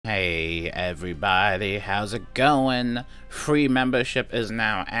Hey everybody, how's it going? Free membership is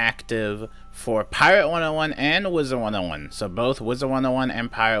now active for Pirate 101 and Wizard 101. So both Wizard 101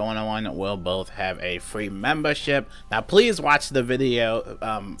 and Pirate 101 will both have a free membership. Now please watch the video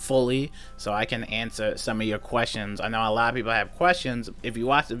fully so I can answer some of your questions. I know a lot of people have questions. If you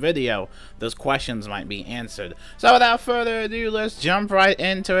watch the video, those questions might be answered. So without further ado, let's jump right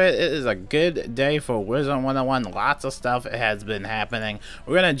into it. It is a good day for Wizard 101. Lots of stuff has been happening.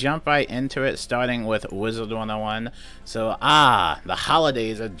 We're gonna jump right into it, starting with Wizard 101. So the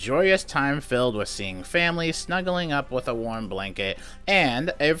holidays, a joyous time filled with seeing families snuggling up with a warm blanket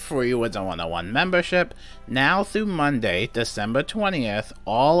and a free Wizard 101 membership. Now through Monday, December 20th,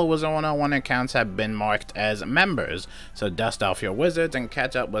 all Wizard 101 accounts have been marked as members, so dust off your wizards and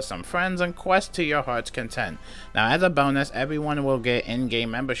catch up with some friends and quest to your heart's content. Now as a bonus, everyone will get in-game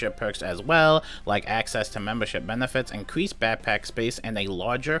membership perks as well, like access to membership benefits, increased backpack space, and a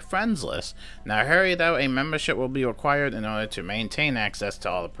larger friends list. Now hurry though, a membership will be required in order to maintain access to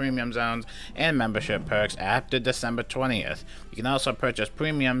all the premium zones and membership perks after December 20th. You can also purchase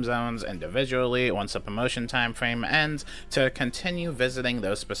premium zones individually once the promotion time frame ends to continue visiting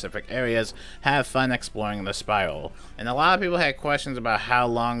those specific areas. Have fun exploring the spiral. And a lot of people had questions about how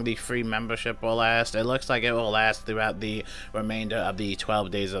long the free membership will last. It looks like it will last throughout the remainder of the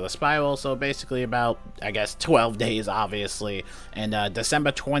 12 days of the spiral, so basically about, I guess, 12 days obviously. And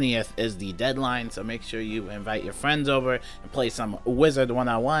December 20th is the deadline, so make sure you invite your friends over and play some Wizard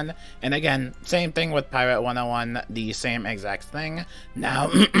 101. And again, same thing with Pirate 101, the same exact thing. Now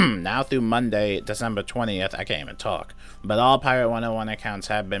now through Monday, December 20th, I can't even talk, but all Pirate 101 accounts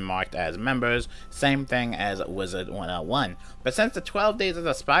have been marked as members, same thing as Wizard 101. But since the 12 days of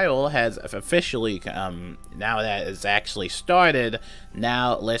the spiral has officially now that it's actually started,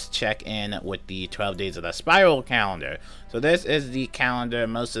 now let's check in with the 12 days of the spiral calendar. So this is the calendar.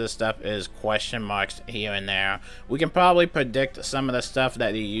 Most of the stuff is question marks here and there. We can probably predict some of the stuff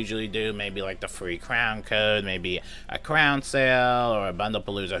that they usually do, maybe like the free crown code, maybe a crown sale or a bundle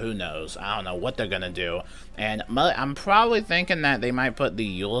palooza, who knows. I don't know what they're gonna do. And I'm probably thinking that they might put the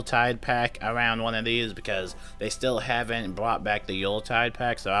Yuletide pack around one of these because they still haven't brought back the Yuletide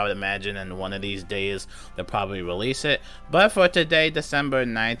pack, so I would imagine in one of these days they'll probably release it. But for today, December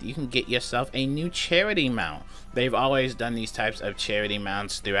 9th, you can get yourself a new charity mount. They've always done these types of charity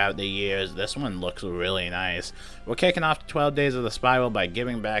mounts throughout the years. This one looks really nice. We're kicking off the 12 days of the spiral by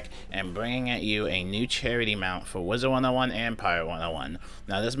giving back and bringing at you a new charity mount for Wizard 101 and Pirate 101.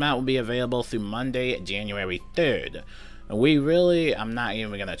 Now this mount will be available through Monday, January 3rd. I'm not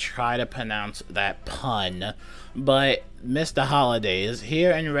even gonna try to pronounce that pun, but miss the holidays,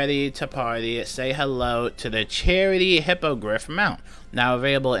 here and ready to party, say hello to the charity hippogriff mount, now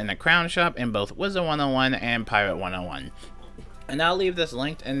available in the crown shop in both Wizard 101 and Pirate 101. And I'll leave this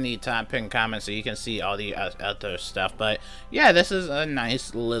linked in the top pinned comment so you can see all the other stuff. But yeah, this is a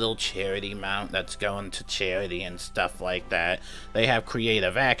nice little charity mount that's going to charity and stuff like that. They have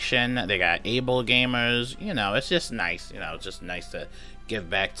creative action, they got able gamers, you know, it's just nice, you know, just nice to give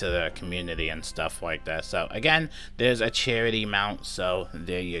back to the community and stuff like that. So again, there's a charity mount, so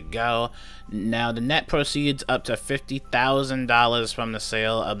there you go. Now the net proceeds up to $50,000 from the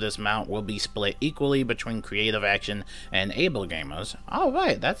sale of this mount will be split equally between creative action and able gamers. All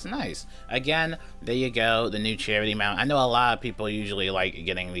right, that's nice. Again, there you go, the new charity mount. I know a lot of people usually like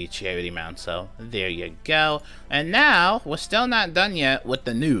getting the charity mount, so there you go. And now we're still not done yet with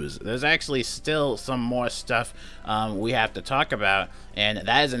the news. There's actually still some more stuff we have to talk about, and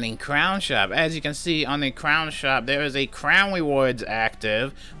that is in the crown shop. As you can see on the crown shop, there is a crown rewards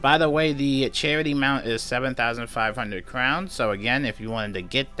active. By the way, the charity mount is 7,500 crowns, so again, if you wanted to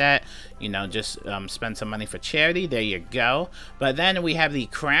get that, you know, just spend some money for charity, there you go. But then we have the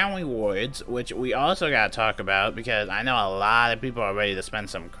crown rewards, which we also got to talk about because I know a lot of people are ready to spend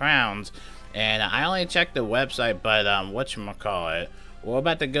some crowns, and I only checked the website, but whatchamacallit, we're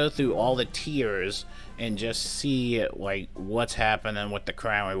about to go through all the tiers and just see like what's happening with the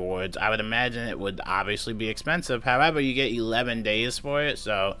crown rewards. I would imagine it would obviously be expensive. However, you get 11 days for it,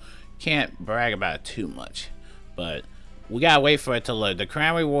 so can't brag about it too much. But we gotta wait for it to load. The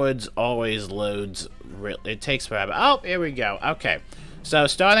crown rewards always loads. It takes forever. Oh, here we go. Okay. So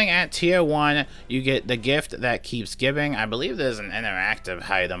starting at tier 1, you get the gift that keeps giving. I believe there's an interactive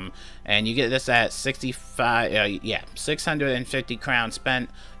item, and you get this at 650 crowns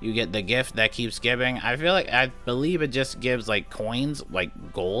spent. You get the gift that keeps giving. I believe it just gives like coins,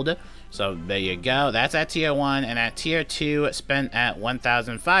 like gold. So there you go. That's at tier 1, and at tier 2, spent at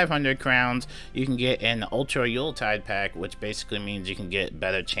 1,500 crowns, you can get an Ultra Yuletide pack, which basically means you can get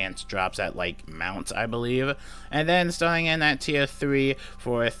better chance drops at like mounts, I believe. And then starting in at tier 3, 3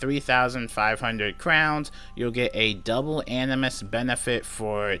 for 3,500 crowns, you'll get a double animus benefit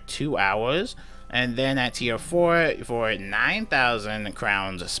for 2 hours. And then at tier 4, for 9,000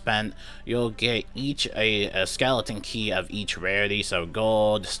 crowns spent, you'll get each a skeleton key of each rarity. So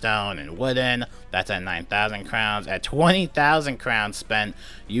gold, stone, and wooden. That's at 9,000 crowns. At 20,000 crowns spent,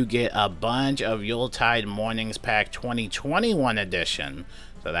 you get a bunch of Yuletide Mornings Pack 2021 edition.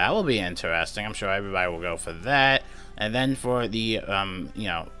 So that will be interesting. I'm sure everybody will go for that. And then for the,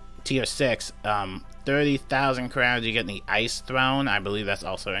 tier 6, 30,000 crowns, you get the Ice Throne. I believe that's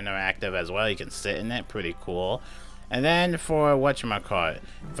also interactive as well. You can sit in it. Pretty cool. And then for whatchamacallit,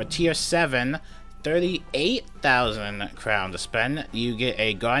 for tier 7, 38,000 crowns to spend, you get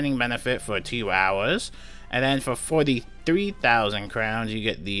a guarding benefit for 2 hours. And then for 43,000 crowns, you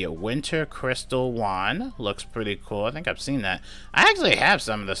get the Winter Crystal Wand. Looks pretty cool. I think I've seen that. I actually have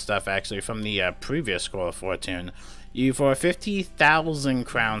some of the stuff actually from the previous Scroll of Fortune. For 50,000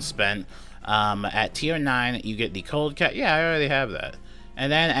 crowns spent, at tier 9, you get the Cold Cat. Yeah, I already have that.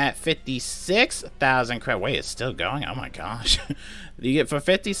 And then at 56,000 crowns, wait, it's still going? Oh my gosh. You get, for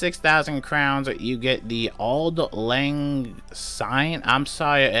 56,000 crowns, you get the Auld Lang Syne. I'm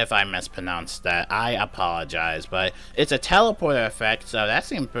sorry if I mispronounced that. I apologize, but it's a teleporter effect, so that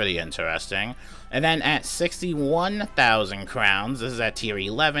seems pretty interesting. And then at 61,000 crowns, this is at tier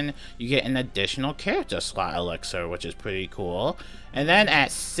 11, you get an additional character slot elixir, which is pretty cool. And then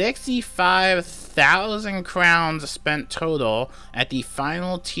at 65,000 crowns spent total, at the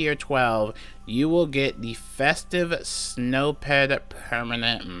final tier 12, you will get the Festive Snowped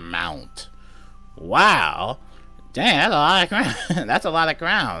Permanent Mount. Wow. Dang, that's a lot of crowns. That's a lot of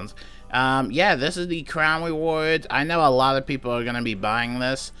crowns. Yeah, this is the crown rewards. I know a lot of people are going to be buying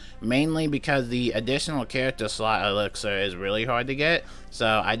this, mainly because the additional character slot elixir is really hard to get. So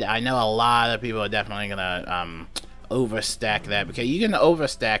I know a lot of people are definitely going to overstack that, because you can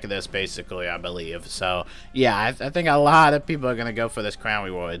overstack this basically, I believe. So yeah, I think a lot of people are going to go for this crown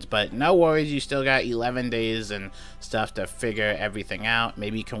rewards, but no worries, you still got 11 days and stuff to figure everything out.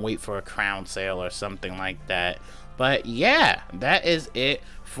 Maybe you can wait for a crown sale or something like that. But yeah, that is it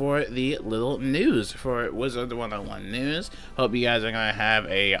for the little news for Wizard 101 news. Hope you guys are going to have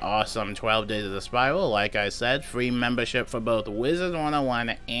a awesome 12 days of the spiral. Like I said, free membership for both Wizard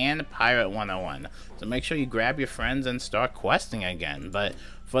 101 and Pirate 101. So make sure you grab your friends and start questing again. But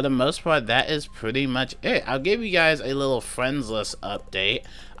for the most part, that is pretty much it. I'll give you guys a little friends list update.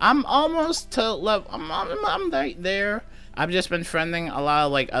 I'm almost to level. I'm right there. I've just been friending a lot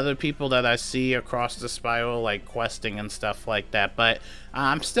of other people that I see across the spiral, questing and stuff like that. But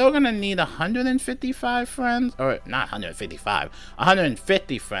I'm still gonna need 155 friends, or not 155,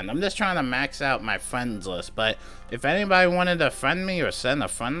 150 friends. I'm just trying to max out my friends list. But if anybody wanted to friend me or send a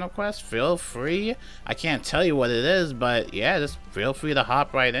friend request, feel free. I can't tell you what it is, but yeah, just feel free to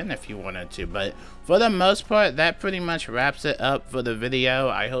hop right in if you wanted to. But for the most part, that pretty much wraps it up for the video.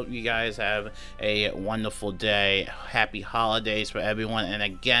 I hope you guys have a wonderful day. Happy holidays for everyone. And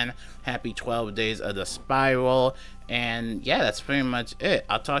again, happy 12 days of the spiral. And yeah, that's pretty much it.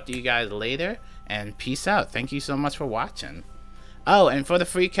 I'll talk to you guys later. And peace out. Thank you so much for watching. Oh, and for the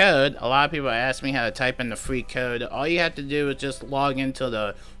free code, a lot of people ask me how to type in the free code. All you have to do is just log into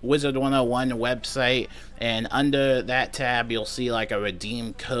the Wizard 101 website, and under that tab you'll see a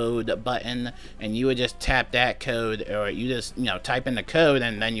redeem code button, and you would just tap that code, or you just type in the code,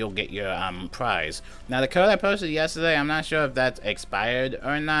 and then you'll get your prize. Now the code I posted yesterday, I'm not sure if that's expired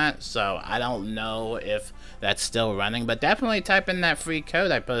or not, so I don't know if that's still running, but definitely type in that free code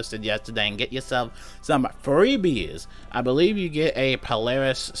I posted yesterday and get yourself some freebies. I believe you get a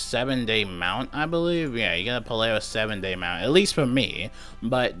Polaris 7-day mount, I believe. Yeah, you get a Polaris 7-day mount, at least for me.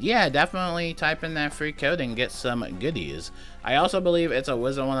 But yeah, definitely type in that free code and get some goodies. I also believe it's a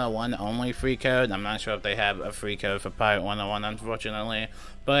Wizard 101 only free code. I'm not sure if they have a free code for Pirate 101, unfortunately.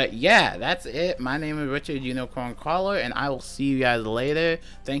 But yeah, that's it. My name is Richard Unicorn Caller, and I will see you guys later.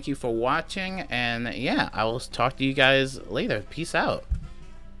 Thank you for watching, and yeah, I will talk to you guys later. Peace out.